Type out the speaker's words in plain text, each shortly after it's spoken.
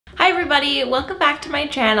Hi everybody, welcome back to my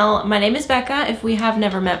channel. My name is Becca if we have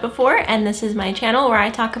never met before, and this is my channel where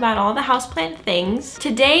I talk about all the houseplant things.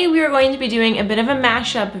 Today we are going to be doing a bit of a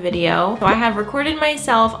mashup video. So I have recorded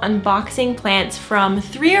myself unboxing plants from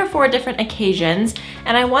 3 or 4 different occasions,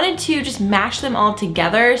 and I wanted to just mash them all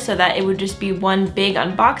together so that it would just be one big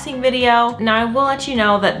unboxing video. Now I will let you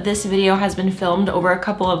know that this video has been filmed over a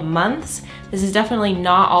couple of months. This is definitely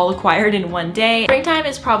not all acquired in one day. Springtime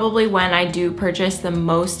is probably when I do purchase the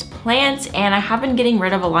most plants, and I have been getting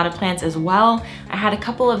rid of a lot of plants as well. I had a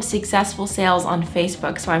couple of successful sales on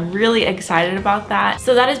Facebook, so I'm really excited about that.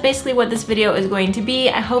 So that is basically what this video is going to be.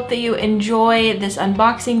 I hope that you enjoy this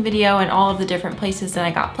unboxing video and all of the different places that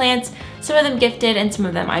I got plants. Some of them gifted and some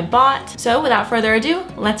of them I bought. So without further ado,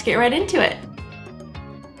 let's get right into it.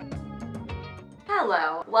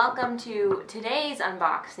 Hello, welcome to today's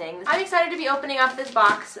unboxing. I'm excited to be opening up this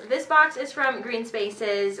box. This box is from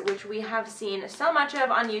Greenspaces, which we have seen so much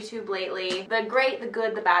of on YouTube lately. The great, the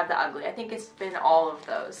good, the bad, the ugly. I think it's been all of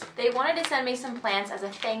those. They wanted to send me some plants as a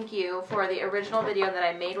thank you for the original video that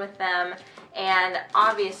I made with them. And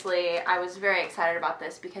obviously, I was very excited about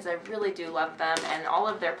this because I really do love them and all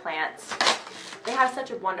of their plants. They have such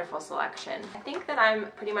a wonderful selection. I think that I'm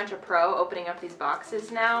pretty much a pro opening up these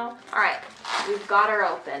boxes now. All right, we've got her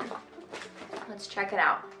open. Let's check it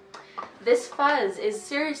out. This fuzz is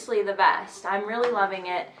seriously the best. I'm really loving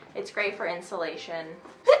it. It's great for insulation.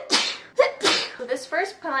 This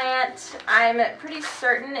first plant, I'm pretty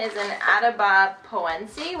certain is an Adaba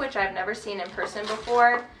poense, which I've never seen in person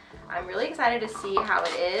before. I'm really excited to see how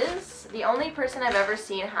it is. The only person I've ever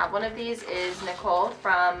seen have one of these is Nicole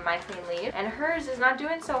from My Clean Leaf, and hers is not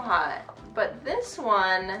doing so hot. But this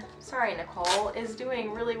one, sorry Nicole, is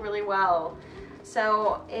doing really, really well.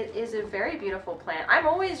 So it is a very beautiful plant. I'm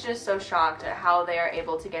always just so shocked at how they are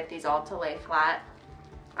able to get these all to lay flat.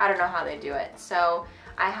 I don't know how they do it. So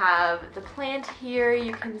I have the plant here,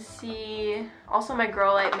 you can see. Also my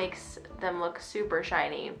grow light makes them look super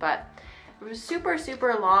shiny, but super,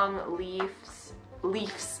 super long leaves.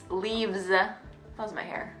 That was my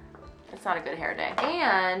hair. It's not a good hair day.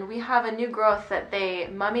 And we have a new growth that they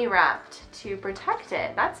mummy wrapped to protect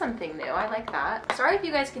it. That's something new. I like that. Sorry if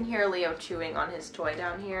you guys can hear Leo chewing on his toy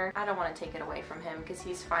down here. I don't want to take it away from him because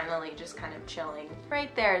he's finally just kind of chilling.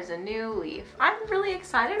 Right there is a new leaf. I'm really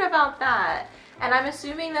excited about that. And I'm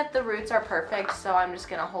assuming that the roots are perfect, so I'm just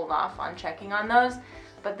gonna hold off on checking on those.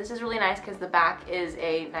 But this is really nice because the back is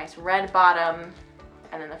a nice red bottom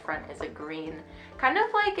and then the front is a green. Kind of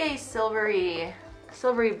like a silvery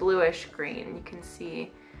bluish green. You can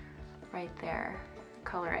see right there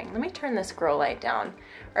coloring. Let me turn this grow light down.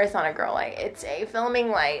 Or it's not a grow light, it's a filming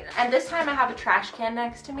light. And this time I have a trash can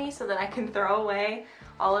next to me so that I can throw away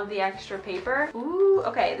all of the extra paper. Ooh,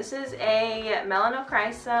 okay, this is a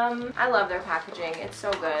melanochrysum. I love their packaging, it's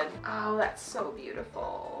so good. Oh, that's so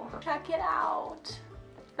beautiful. Check it out.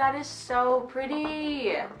 That is so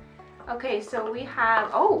pretty. Okay, so we have,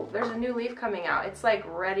 oh, there's a new leaf coming out. It's like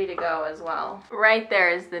ready to go as well. Right there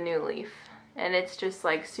is the new leaf, and it's just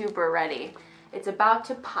like super ready. It's about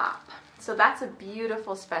to pop. So that's a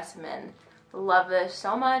beautiful specimen. Love this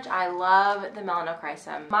so much. I love the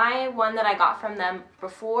melanochrysum. My one that I got from them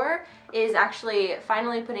before is actually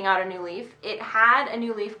finally putting out a new leaf. It had a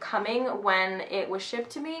new leaf coming when it was shipped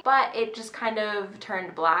to me, but it just kind of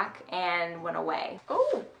turned black and went away.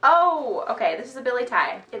 Oh, okay, this is a Billy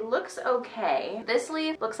Tie. It looks okay. This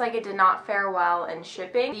leaf looks like it did not fare well in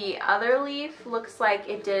shipping. The other leaf looks like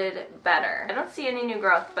it did better. I don't see any new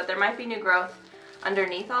growth, but there might be new growth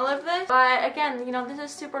underneath all of this. But again, you know, this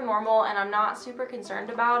is super normal and I'm not super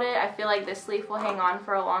concerned about it. I feel like this leaf will hang on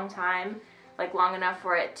for a long time, like long enough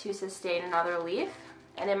for it to sustain another leaf.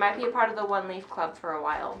 And it might be a part of the one leaf club for a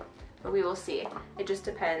while, but we will see. It just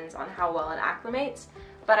depends on how well it acclimates.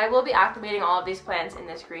 But I will be acclimating all of these plants in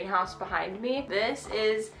this greenhouse behind me. This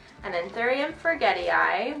is an Anthurium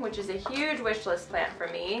forgetii, which is a huge wish list plant for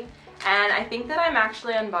me. And I think that I'm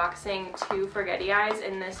actually unboxing 2 forgetiis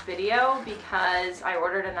in this video because I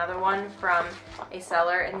ordered another one from a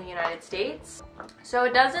seller in the United States. So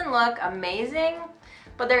it doesn't look amazing,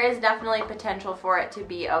 but there is definitely potential for it to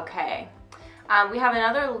be okay. We have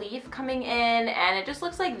another leaf coming in, and it just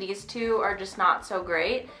looks like these 2 are just not so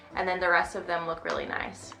great, and then the rest of them look really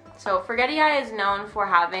nice. So forgetii is known for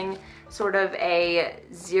having sort of a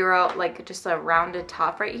zero, like just a rounded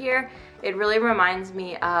top right here. It really reminds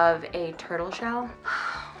me of a turtle shell.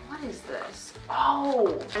 What is this?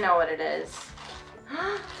 Oh, I know what it is.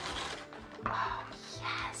 Oh,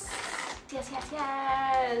 yes. Yes, yes,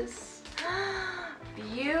 yes.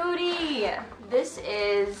 Beauty. This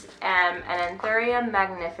is an Anthurium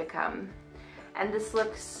magnificum. And this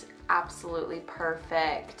looks absolutely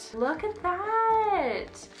perfect. Look at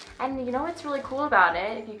that. And you know what's really cool about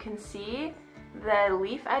it? If you can see, the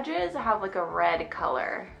leaf edges have like a red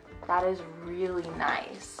color. That is really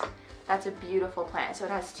nice. That's a beautiful plant. So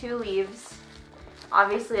it has 2 leaves,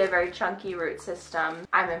 obviously a very chunky root system.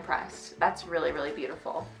 I'm impressed. That's really, really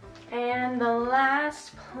beautiful. And the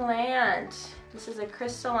last plant, this is a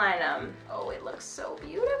crystallinum. Oh, it looks so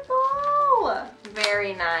beautiful.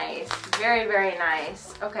 Very nice, very, very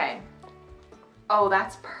nice. Okay. Oh,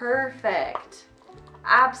 that's perfect.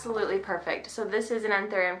 Absolutely perfect. So this is an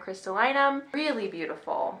Anthurium crystallinum. Really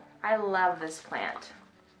beautiful. I love this plant.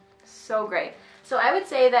 So great. So I would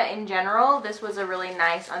say that in general, this was a really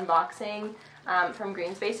nice unboxing from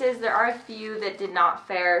Greenspaces. There are a few that did not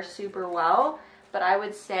fare super well, but I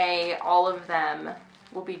would say all of them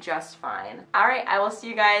will be just fine. All right, I will see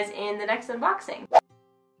you guys in the next unboxing.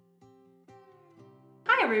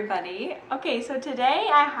 Hi everybody. Okay, so today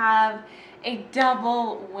I have a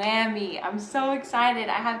double whammy. I'm so excited.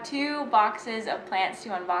 I have 2 boxes of plants to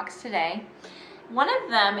unbox today. One of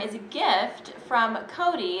them is a gift from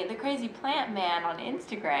Cody, the crazy plant man on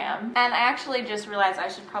Instagram. And I actually just realized I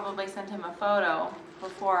should probably send him a photo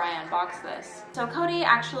before I unbox this. So Cody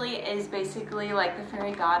actually is basically like the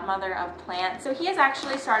fairy godmother of plants. So he has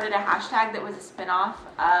actually started a hashtag that was a spinoff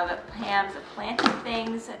of Pam's Planting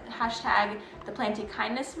Things hashtag, the Planting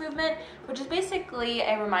Kindness movement, which is basically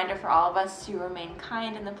a reminder for all of us to remain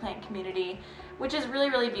kind in the plant community, which is really,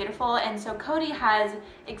 really beautiful. And so Cody has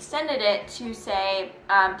extended it to say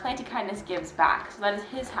Planting Kindness gives back. So that is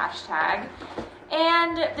his hashtag.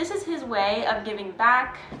 And this is his way of giving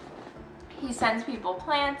back. He sends people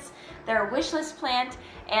plants, their wish list plant,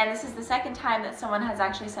 and this is the second time that someone has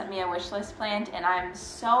actually sent me a wish list plant, and I'm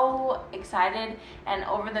so excited and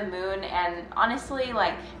over the moon. And honestly,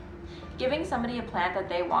 like, giving somebody a plant that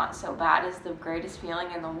they want so bad is the greatest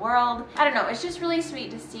feeling in the world. I don't know, it's just really sweet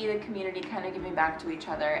to see the community kind of giving back to each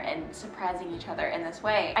other and surprising each other in this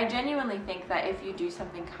way. I genuinely think that if you do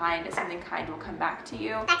something kind will come back to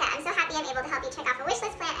you. Becca, I'm so happy I'm able to help you check off a wish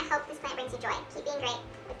list plant. I hope this plant brings you joy. Keep being great.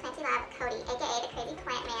 With plenty love, Cody, aka the crazy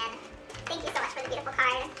plant man. Thank you so much for the beautiful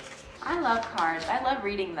card. I love cards. I love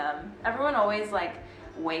reading them. Everyone always like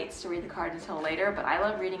waits to read the card until later, but I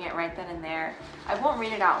love reading it right then and there. I won't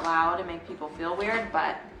read it out loud and make people feel weird,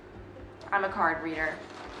 but I'm a card reader.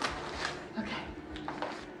 Okay.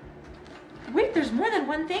 Wait, there's more than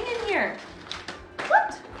one thing in here.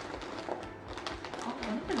 What? Oh,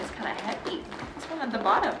 one of them is kind of heavy. This one at the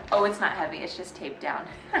bottom. Oh, it's not heavy, it's just taped down.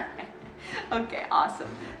 Okay, awesome.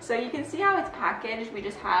 So you can see how it's packaged. We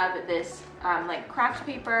just have this like craft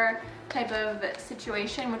paper type of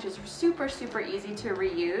situation, which is super, super easy to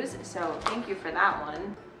reuse. So thank you for that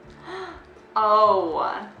one.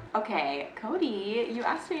 Oh, okay, Cody, you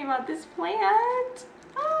asked me about this plant.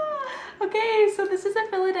 Okay, so this is a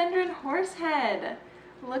philodendron horsehead.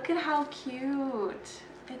 Look at how cute.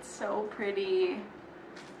 It's so pretty.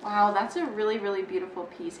 Wow, that's a really, really beautiful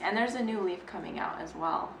piece. And there's a new leaf coming out as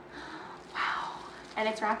well. Wow. And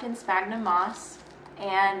it's wrapped in sphagnum moss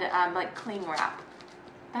and like cling wrap.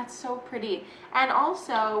 That's so pretty. And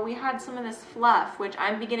also we had some of this fluff, which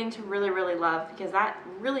I'm beginning to really, really love because that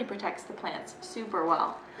really protects the plants super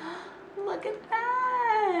well. Look at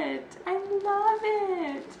that. I love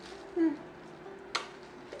it.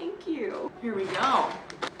 Thank you. Here we go.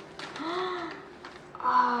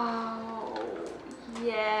 Oh,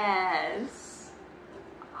 yes.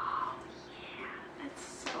 Oh, yeah. That's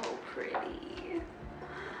so pretty.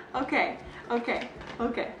 Okay, okay,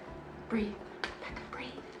 okay. Breathe. Becca, breathe.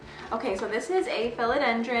 Okay, so this is a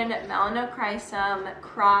philodendron melanochrysum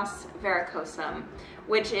cross verrucosum,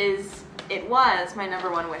 which is, it was my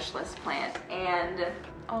 #1 wish list plant. And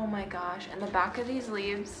oh my gosh, and the back of these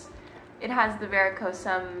leaves, it has the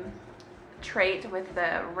verrucosum trait with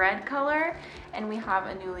the red color, and we have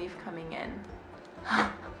a new leaf coming in.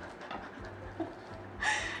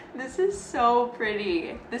 This is so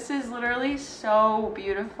pretty. This is literally so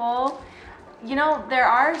beautiful. You know, there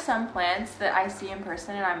are some plants that I see in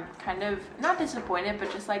person and I'm kind of not disappointed,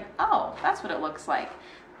 but just like, oh, that's what it looks like.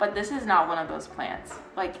 But this is not one of those plants.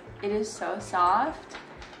 Like, it is so soft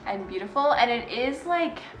and beautiful, and it is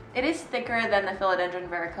like, it is thicker than the philodendron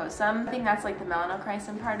verrucosum. I think that's like the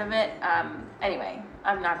melanochrysum part of it. Anyway,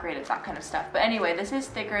 I'm not great at that kind of stuff. But anyway, this is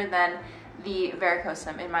thicker than the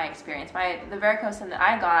verrucosum in my experience. The verrucosum that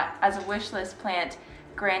I got as a wish list plant,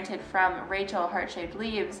 granted from Rachel Heart-Shaped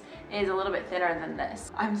Leaves, is a little bit thinner than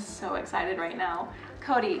this. I'm so excited right now.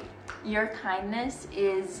 Cody, your kindness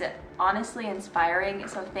is honestly inspiring,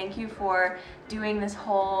 so thank you for doing this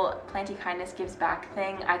whole Planty Kindness Gives Back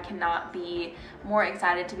thing. I cannot be more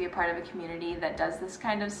excited to be a part of a community that does this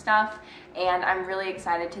kind of stuff, and I'm really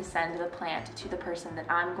excited to send the plant to the person that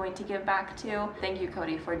I'm going to give back to. Thank you,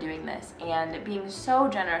 Cody, for doing this and being so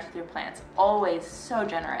generous with your plants. Always so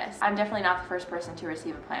generous. I'm definitely not the first person to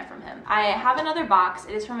receive a plant from him. I have another box.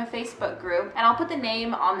 It is from a Facebook group, and I'll put the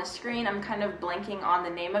name on the screen. I'm kind of blanking on the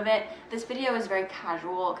name of it. This video is very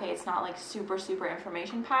casual, okay? It's not like super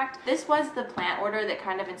information packed. This was the plant order that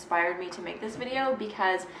kind of inspired me to make this video,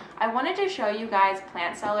 because I wanted to show you guys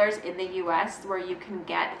plant sellers in the US where you can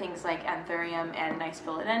get things like anthurium and nice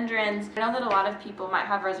philodendrons. I know that a lot of people might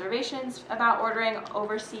have reservations about ordering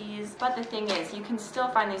overseas, but the thing is, you can still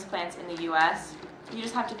find these plants in the US. You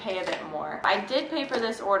just have to pay a bit more. I did pay for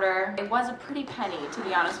this order. It was a pretty penny, to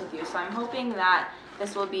be honest with you, so I'm hoping that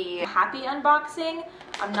this will be a happy unboxing.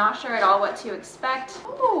 I'm not sure at all what to expect.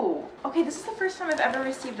 Oh, okay, this is the first time I've ever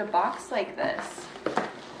received a box like this.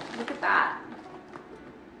 Look at that.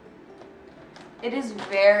 It is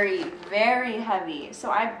very heavy. So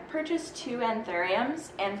I purchased 2 anthuriums,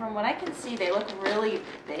 and from what I can see, they look really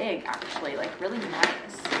big, actually, like really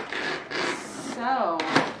nice. So,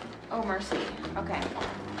 oh mercy, okay,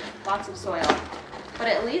 lots of soil. But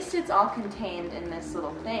at least it's all contained in this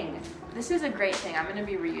little thing. This is a great thing. I'm gonna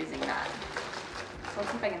be reusing that. So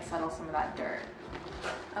let's see if I can settle some of that dirt.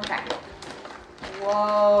 Okay.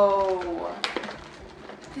 Whoa.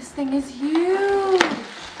 This thing is huge.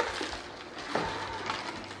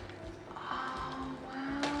 Oh,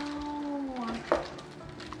 wow.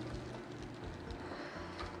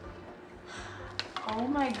 Oh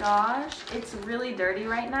my gosh. It's really dirty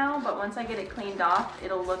right now, but once I get it cleaned off,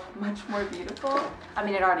 it'll look much more beautiful. I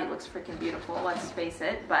mean, it already looks freaking beautiful, let's face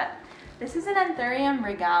it, but this is an Anthurium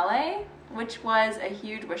regale, which was a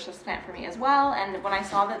huge wish list plant for me as well. And when I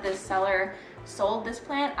saw that this seller sold this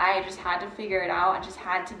plant, I just had to figure it out. I just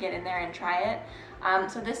had to get in there and try it.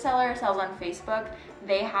 So this seller sells on Facebook.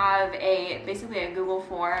 They have basically a Google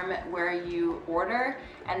form where you order,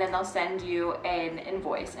 and then they'll send you an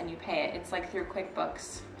invoice and you pay it. It's like through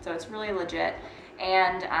QuickBooks, so it's really legit.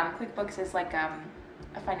 And QuickBooks is like a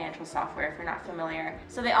financial software if you're not familiar.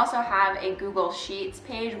 So they also have a Google Sheets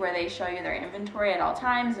page where they show you their inventory at all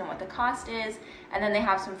times and what the cost is, and then they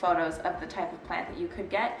have some photos of the type of plant that you could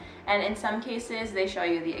get, and in some cases they show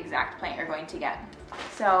you the exact plant you're going to get.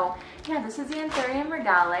 So yeah, this is the Anthurium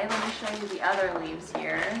regale. Let me show you the other leaves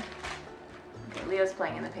here. Okay, Leo's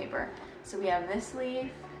playing in the paper. So we have this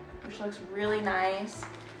leaf, which looks really nice,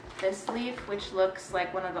 this leaf, which looks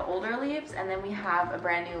like one of the older leaves, and then we have a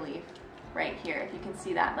brand new leaf right here, if you can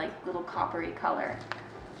see that like little coppery color.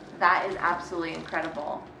 That is absolutely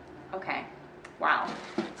incredible. Okay, wow.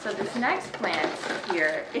 So this next plant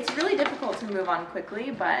here, it's really difficult to move on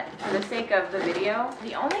quickly, but for the sake of the video,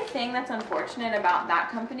 the only thing that's unfortunate about that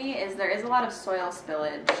company is there is a lot of soil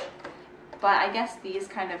spillage, but I guess these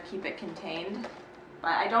kind of keep it contained.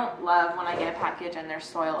 But I don't love when I get a package and there's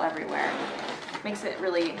soil everywhere. It makes it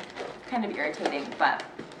really kind of irritating, but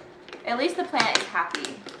at least the plant is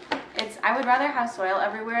happy. I would rather have soil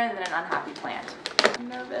everywhere than an unhappy plant. I'm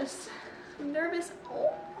nervous. I'm nervous.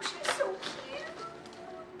 Oh, she's so cute.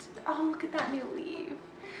 Oh, look at that new leaf.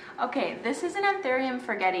 Okay, this is an Anthurium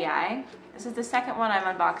forgetii. This is the second one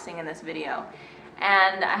I'm unboxing in this video.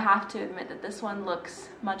 And I have to admit that this one looks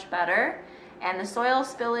much better. And the soil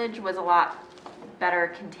spillage was a lot better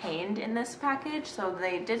contained in this package. So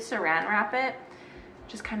they did saran wrap it,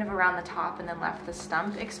 just kind of around the top, and then left the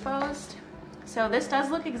stump exposed. So this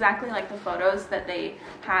does look exactly like the photos that they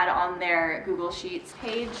had on their Google Sheets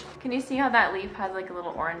page. Can you see how that leaf has like a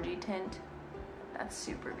little orangey tint? That's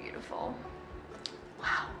super beautiful.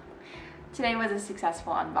 Wow. Today was a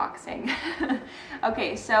successful unboxing.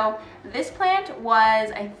 Okay, so this plant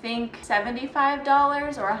was, I think, $75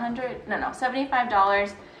 or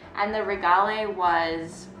 $75, and the regale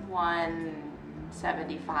was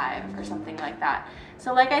 $175 or something like that.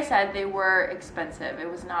 So like I said, they were expensive. It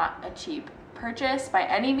was not a cheap purchase by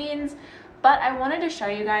any means, but I wanted to show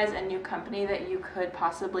you guys a new company that you could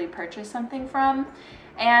possibly purchase something from,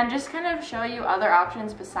 and just kind of show you other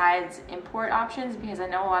options besides import options, because I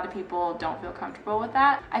know a lot of people don't feel comfortable with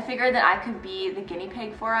that. I figured that I could be the guinea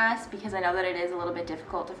pig for us, because I know that it is a little bit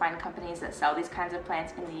difficult to find companies that sell these kinds of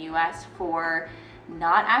plants in the US for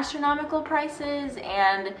not astronomical prices,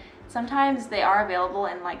 and sometimes they are available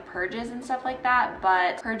in like purges and stuff like that,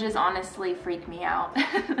 but purges honestly freak me out.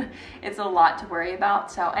 It's a lot to worry about.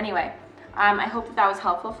 So anyway, I hope that was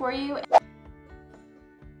helpful for you.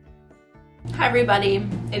 Hi everybody,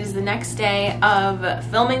 it is the next day of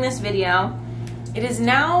filming this video, It is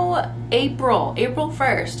now April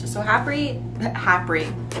 1st. So happy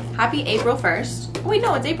April 1st. Oh, wait,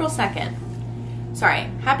 no, it's April 2nd. Sorry,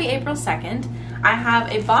 happy April 2nd. I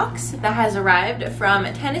have a box that has arrived from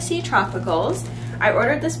Tennessee Tropicals. I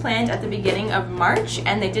ordered this plant at the beginning of March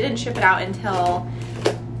and they didn't ship it out until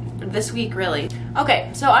this week, really. Okay,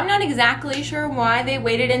 so I'm not exactly sure why they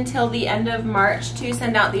waited until the end of March to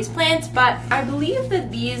send out these plants, but I believe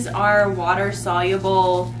that these are water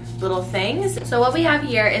soluble little things. So what we have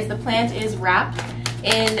here is the plant is wrapped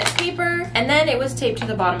in paper and then it was taped to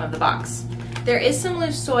the bottom of the box. There is some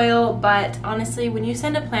loose soil, but honestly, when you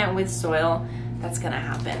send a plant with soil, that's gonna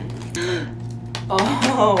happen.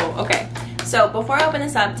 Oh, okay. So before I open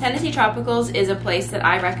this up, Tennessee Tropicals is a place that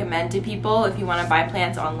I recommend to people if you want to buy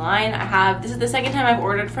plants online. This is the second time I've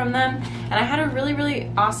ordered from them, and I had a really,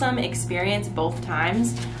 really awesome experience both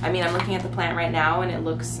times. I mean, I'm looking at the plant right now and it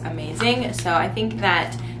looks amazing. So I think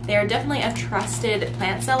that they are definitely a trusted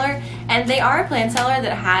plant seller, and they are a plant seller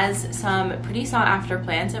that has some pretty sought after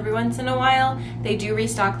plants every once in a while. They do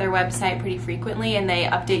restock their website pretty frequently and they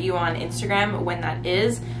update you on Instagram when that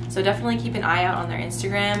is. So definitely keep an eye out on their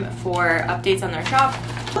Instagram for updates on their shop.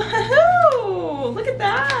 Woohoo! Look at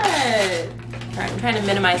that! Alright, I'm trying to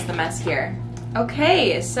minimize the mess here.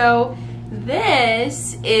 Okay, so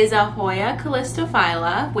this is a Hoya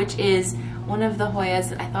callistophylla, which is one of the Hoyas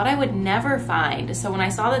that I thought I would never find. So when I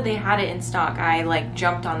saw that they had it in stock, I like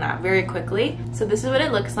jumped on that very quickly. So this is what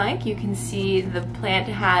it looks like. You can see the plant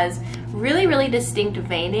has really, really distinct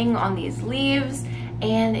veining on these leaves,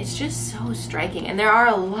 and it's just so striking. And there are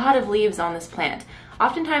a lot of leaves on this plant.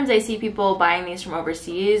 Oftentimes I see people buying these from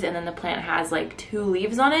overseas and then the plant has like 2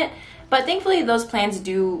 leaves on it. But thankfully those plants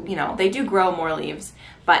do, you know, they do grow more leaves.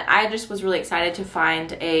 But I just was really excited to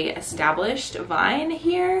find a established vine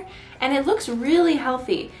here, and it looks really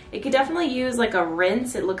healthy. It could definitely use like a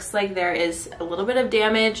rinse. It looks like there is a little bit of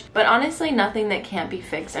damage, but honestly nothing that can't be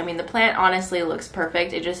fixed. I mean, the plant honestly looks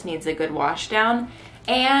perfect. It just needs a good wash down.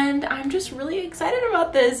 And I'm just really excited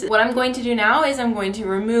about this. What I'm going to do now is I'm going to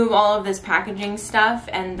remove all of this packaging stuff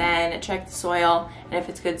and then check the soil. And if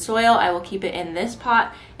it's good soil, I will keep it in this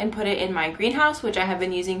pot and put it in my greenhouse, which I have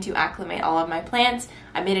been using to acclimate all of my plants.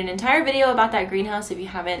 I made an entire video about that greenhouse if you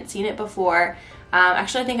haven't seen it before.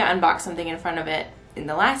 Actually, I think I unboxed something in front of it in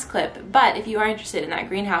the last clip, but if you are interested in that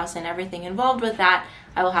greenhouse and everything involved with that,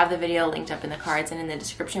 I will have the video linked up in the cards and in the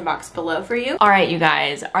description box below for you. All right, you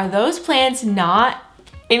guys, are those plants not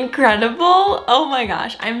incredible? Oh my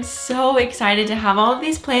gosh, I'm so excited to have all of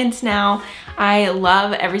these plants now. I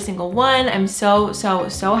love every single one. I'm so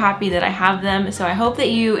happy that I have them. So I hope that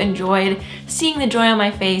you enjoyed seeing the joy on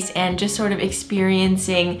my face and just sort of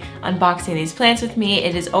experiencing unboxing these plants with me.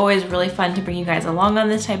 It is always really fun to bring you guys along on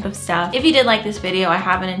this type of stuff. If you did like this video, I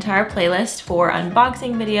have an entire playlist for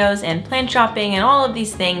unboxing videos and plant shopping and all of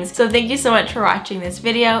these things. So thank you so much for watching this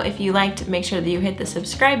video. If you liked, make sure that you hit the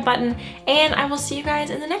subscribe button, and I will see you guys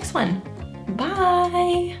in the next one.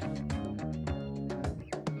 Bye!